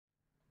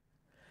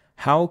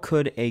How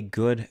could a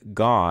good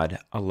God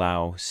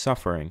allow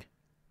suffering?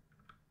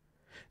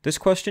 This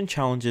question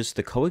challenges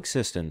the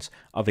coexistence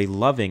of a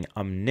loving,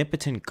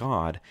 omnipotent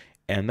God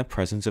and the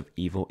presence of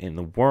evil in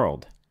the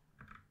world.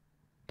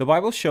 The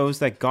Bible shows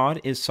that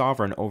God is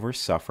sovereign over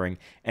suffering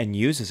and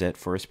uses it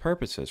for his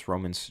purposes.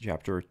 Romans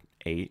chapter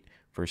 8,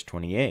 verse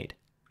 28.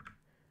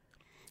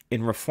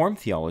 In Reformed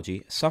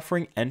theology,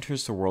 suffering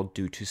enters the world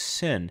due to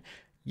sin,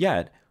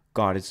 yet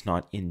God is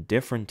not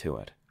indifferent to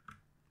it.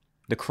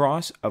 The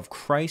cross of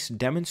Christ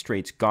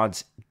demonstrates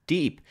God's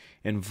deep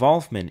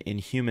involvement in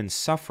human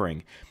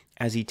suffering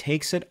as he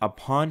takes it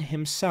upon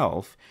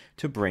himself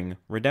to bring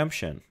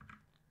redemption.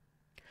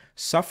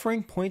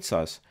 Suffering points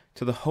us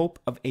to the hope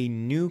of a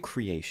new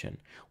creation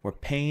where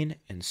pain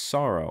and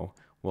sorrow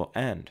will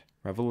end.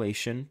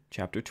 Revelation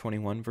chapter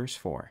 21, verse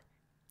 4.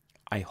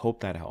 I hope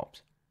that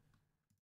helps.